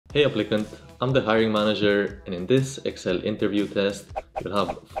Hey applicant, I'm the hiring manager, and in this Excel interview test, you'll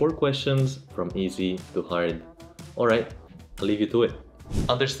have 4 questions from easy to hard. Alright, I'll leave you to it.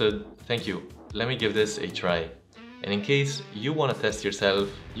 Understood, thank you. Let me give this a try. And in case you want to test yourself,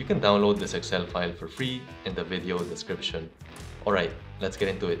 you can download this Excel file for free in the video description. Alright, let's get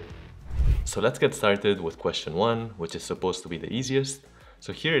into it. So let's get started with question 1, which is supposed to be the easiest.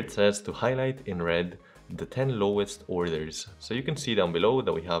 So here it says to highlight in red the 10 lowest orders. So you can see down below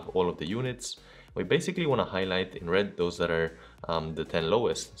that we have all of the units. We basically want to highlight in red those that are the 10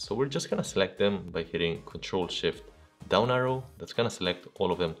 lowest. So we're just going to select them by hitting Control Shift down arrow. That's going to select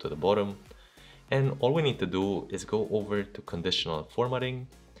all of them to the bottom. And all we need to do is go over to conditional formatting.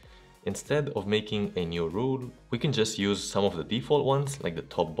 Instead of making a new rule, we can just use some of the default ones like the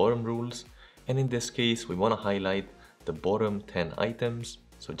top bottom rules. And in this case, we want to highlight the bottom 10 items.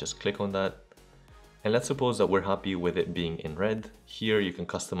 So just click on that. And let's suppose that we're happy with it being in red. Here you can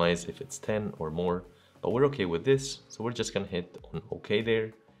customize if it's 10 or more, but we're okay with this. So we're just gonna hit on OK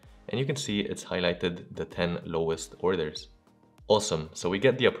there. And you can see it's highlighted the 10 lowest orders. Awesome, so we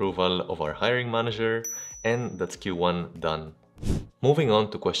get the approval of our hiring manager, and that's Q1 done. Moving on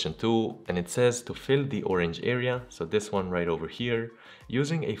to question 2, and it says to fill the orange area, so this one right over here,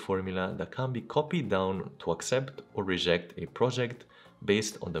 using a formula that can be copied down to accept or reject a project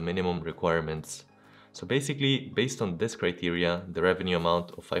based on the minimum requirements. So basically, based on this criteria, the revenue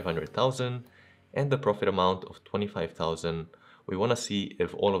amount of 500,000 and the profit amount of 25,000, we want to see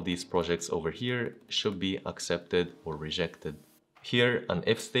if all of these projects over here should be accepted or rejected. Here, an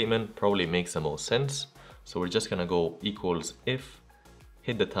if statement probably makes the most sense. So we're just going to go equals if,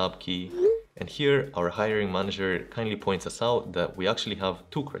 hit the tab key, and here our hiring manager kindly points us out that we actually have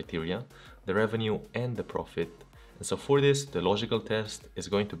 2 criteria, the revenue and the profit. And so for this, the logical test is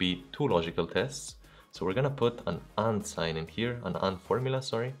going to be 2 logical tests. So we're gonna put an AND sign in here, an AND formula,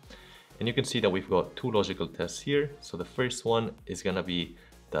 sorry. And you can see that we've got 2 logical tests here. So the first one is gonna be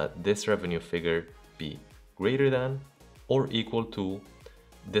that this revenue figure be greater than or equal to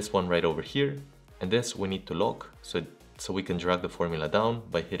this one right over here. And this we need to lock, so we can drag the formula down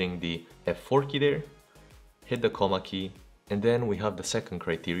by hitting the F4 key there, hit the comma key, and then we have the second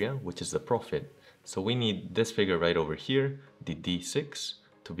criteria, which is the profit. So we need this figure right over here, the D6,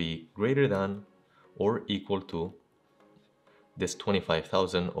 to be greater than or equal to this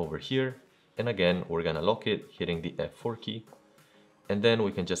 25,000 over here. And again, we're gonna lock it hitting the F4 key. And then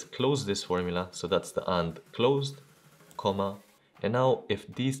we can just close this formula. So that's the AND closed, comma. And now if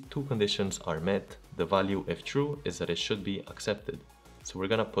these 2 conditions are met, the value if true is that it should be accepted. So we're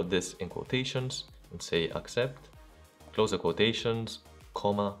gonna put this in quotations and say accept, close the quotations,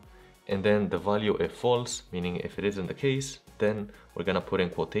 comma, and then the value if false, meaning if it isn't the case, then we're gonna put in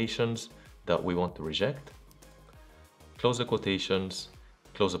quotations that we want to reject, close the quotations,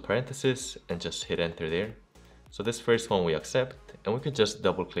 close the parenthesis, and just hit enter there. So this first one we accept, and we can just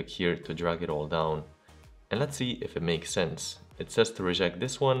double click here to drag it all down. And let's see if it makes sense. It says to reject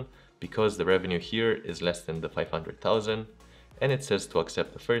this one because the revenue here is less than the 500,000, and it says to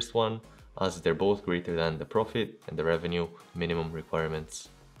accept the first one as they're both greater than the profit and the revenue minimum requirements.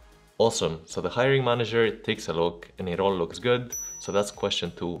 Awesome, so the hiring manager takes a look and it all looks good. So that's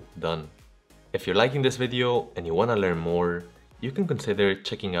question 2 done. If you're liking this video and you want to learn more, you can consider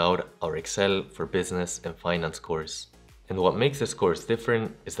checking out our Excel for Business and Finance course. And what makes this course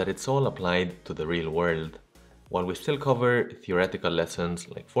different is that it's all applied to the real world. While we still cover theoretical lessons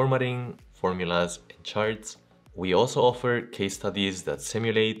like formatting, formulas, and charts, we also offer case studies that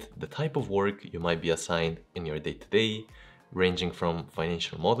simulate the type of work you might be assigned in your day-to-day, ranging from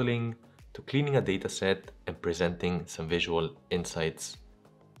financial modeling to cleaning a data set and presenting some visual insights.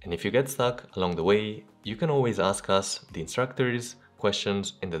 And if you get stuck along the way, you can always ask us, the instructors,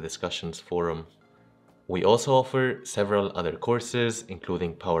 questions in the discussions forum. We also offer several other courses,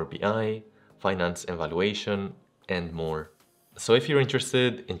 including Power BI, Finance Evaluation, and more. So if you're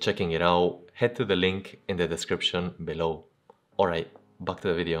interested in checking it out, head to the link in the description below. Alright, back to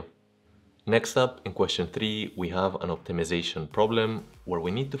the video. Next up, in question 3, we have an optimization problem where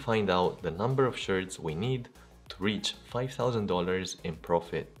we need to find out the number of shirts we need to reach $5,000 in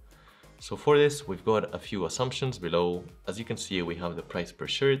profit. So for this, we've got a few assumptions below. As you can see, we have the price per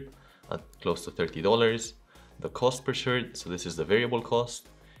shirt at close to $30, the cost per shirt, so this is the variable cost,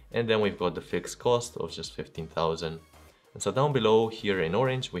 and then we've got the fixed cost of just 15,000. And so down below here in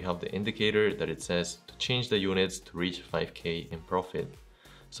orange, we have the indicator that it says to change the units to reach 5K in profit.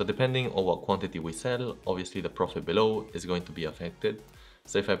 So depending on what quantity we sell, obviously the profit below is going to be affected.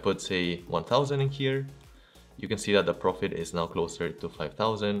 So if I put, say, 1,000 in here, you can see that the profit is now closer to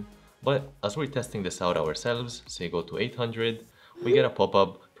 5,000. But as we're testing this out ourselves, say go to 800, we get a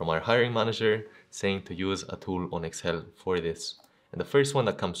pop-up from our hiring manager saying to use a tool on Excel for this. And the first one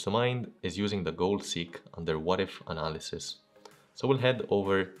that comes to mind is using the goal seek under what if analysis. So we'll head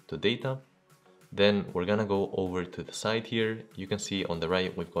over to data. Then we're gonna go over to the side here. You can see on the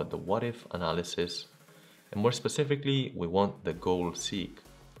right, we've got the what if analysis. And more specifically, we want the goal seek.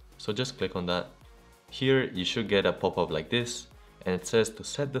 So just click on that. Here, you should get a pop-up like this. And it says to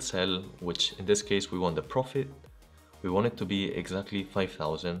set the cell, which in this case, we want the profit. We want it to be exactly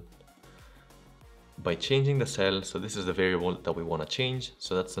 5,000. By changing the cell, so this is the variable that we want to change.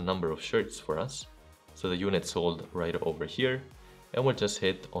 So that's the number of shirts for us. So the unit sold right over here. And we'll just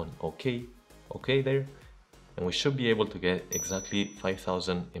hit on OK. OK there. And we should be able to get exactly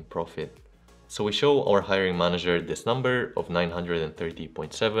 5,000 in profit. So we show our hiring manager this number of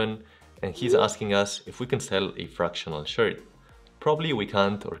 930.7. And he's asking us if we can sell a fractional shirt. Probably we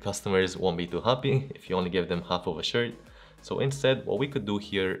can't, or customers won't be too happy if you only give them half of a shirt. So instead, what we could do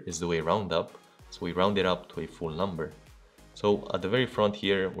here is do a roundup. So we round it up to a full number. So at the very front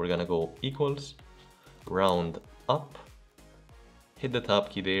here, we're gonna go equals, round up, hit the tab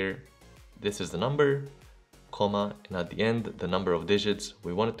key there. This is the number, comma, and at the end, the number of digits,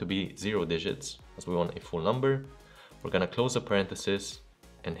 we want it to be 0 digits as we want a full number. We're gonna close the parenthesis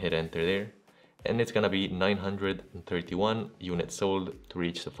and hit enter there. And it's gonna be 931 units sold to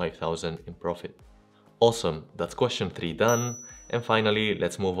reach the 5,000 in profit. Awesome, that's question 3 done. And finally,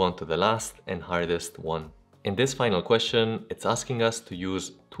 let's move on to the last and hardest one. In this final question, it's asking us to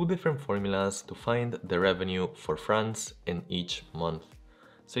use 2 different formulas to find the revenue for France in each month.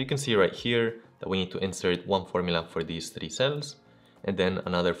 So you can see right here that we need to insert one formula for these 3 cells and then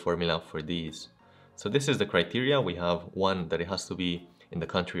another formula for these. So this is the criteria. We have one that it has to be in the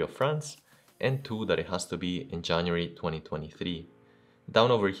country of France, and 2 that it has to be in January 2023. Down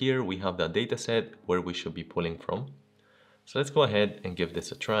over here, we have the data set where we should be pulling from. So let's go ahead and give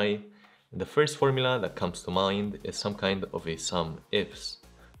this a try. The first formula that comes to mind is some kind of a SUMIFS.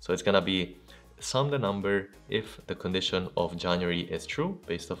 So it's gonna be sum the number if the condition of January is true,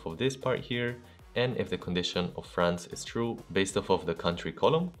 based off of this part here, and if the condition of France is true, based off of the country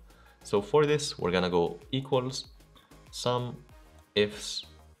column. So for this, we're gonna go equals SUMIFS,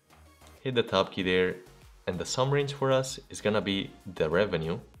 hit the tab key there, and the sum range for us is gonna be the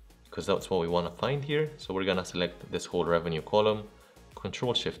revenue, because that's what we want to find here. So we're gonna select this whole revenue column,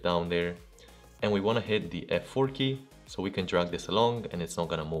 Control Shift down there, and we want to hit the F4 key so we can drag this along and it's not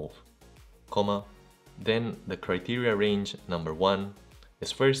gonna move, comma. Then the criteria range number 1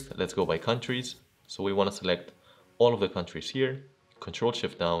 is first, let's go by countries. So we want to select all of the countries here, Control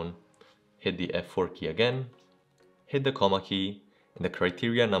Shift down, hit the F4 key again, hit the comma key. And the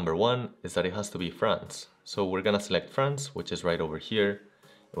criteria number 1 is that it has to be France. So we're gonna select France, which is right over here.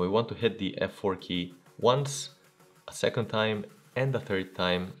 And we want to hit the F4 key once, a second time, and a third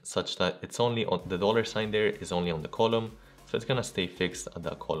time, such that it's only on the dollar sign there is only on the column. So it's gonna stay fixed at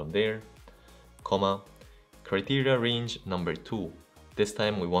that column there, comma. Criteria range number 2. This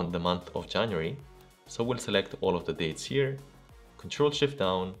time we want the month of January. So we'll select all of the dates here, Control Shift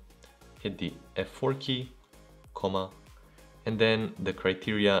down, hit the F4 key, comma. And then the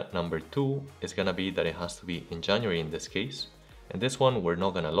criteria number 2 is gonna be that it has to be in January in this case. And this one we're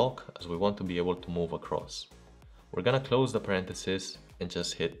not gonna lock as we want to be able to move across. We're gonna close the parenthesis and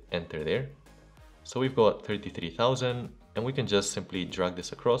just hit enter there. So we've got 33,000 and we can just simply drag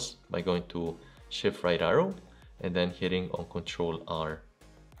this across by going to Shift right arrow and then hitting on Control R.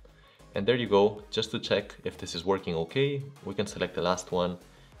 And there you go. Just to check if this is working okay, we can select the last one.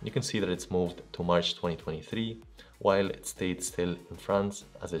 You can see that it's moved to March 2023. While it stayed still in France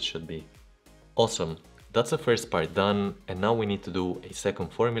as it should be. Awesome, that's the first part done, and now we need to do a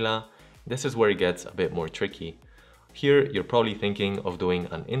second formula. This is where it gets a bit more tricky. Here you're probably thinking of doing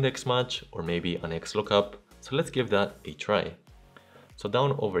an index match or maybe an XLOOKUP, so let's give that a try. So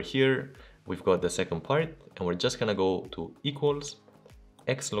down over here, we've got the second part, and we're just gonna go to equals,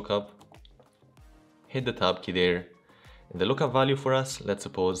 XLOOKUP, hit the tab key there, and the lookup value for us, let's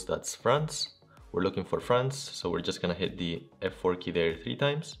suppose that's France. We're looking for France, so we're just gonna hit the F4 key there 3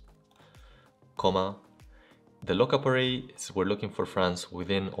 times, comma. The lookup array is we're looking for France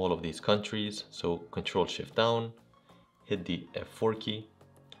within all of these countries, so Control Shift down, hit the F4 key,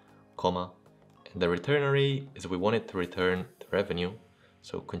 comma. And the return array is we want it to return the revenue,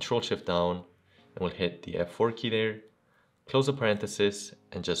 so Control Shift down, and we'll hit the F4 key there, close the parenthesis,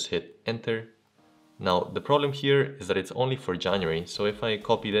 and just hit enter. Now the problem here is that it's only for January, so if I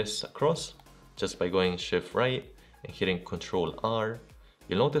copy this across, just by going Shift right and hitting Control R,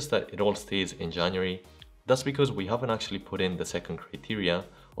 you'll notice that it all stays in January. That's because we haven't actually put in the second criteria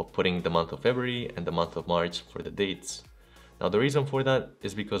of putting the month of February and the month of March for the dates. Now the reason for that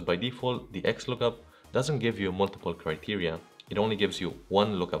is because by default, the XLOOKUP doesn't give you multiple criteria. It only gives you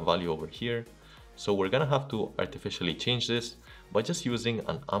one lookup value over here. So we're gonna have to artificially change this by just using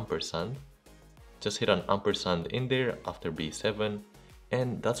an ampersand. Just hit an ampersand in there after B7,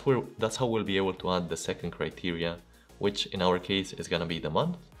 and that's how we'll be able to add the second criteria, which in our case is gonna be the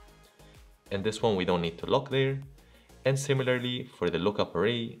month. And this one we don't need to lock there. And similarly for the lookup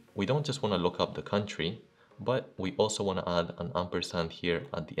array, we don't just want to look up the country, but we also want to add an ampersand here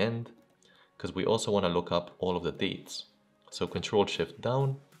at the end, because we also want to look up all of the dates. So Control Shift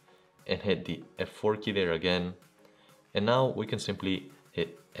down and hit the F4 key there again. And now we can simply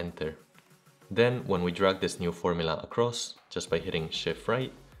hit enter. Then when we drag this new formula across, just by hitting Shift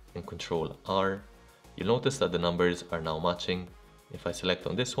right and Control R, you'll notice that the numbers are now matching. If I select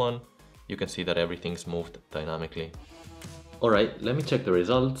on this one, you can see that everything's moved dynamically. Alright, let me check the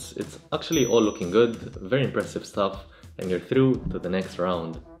results. It's actually all looking good, very impressive stuff, and you're through to the next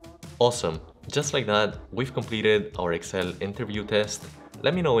round. Awesome, just like that, we've completed our Excel interview test.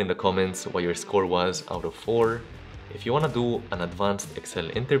 Let me know in the comments what your score was out of 4. If you want to do an advanced Excel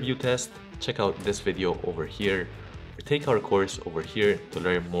interview test, check out this video over here, or take our course over here to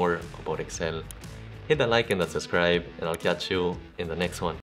learn more about Excel. Hit that like and that subscribe, and I'll catch you in the next one.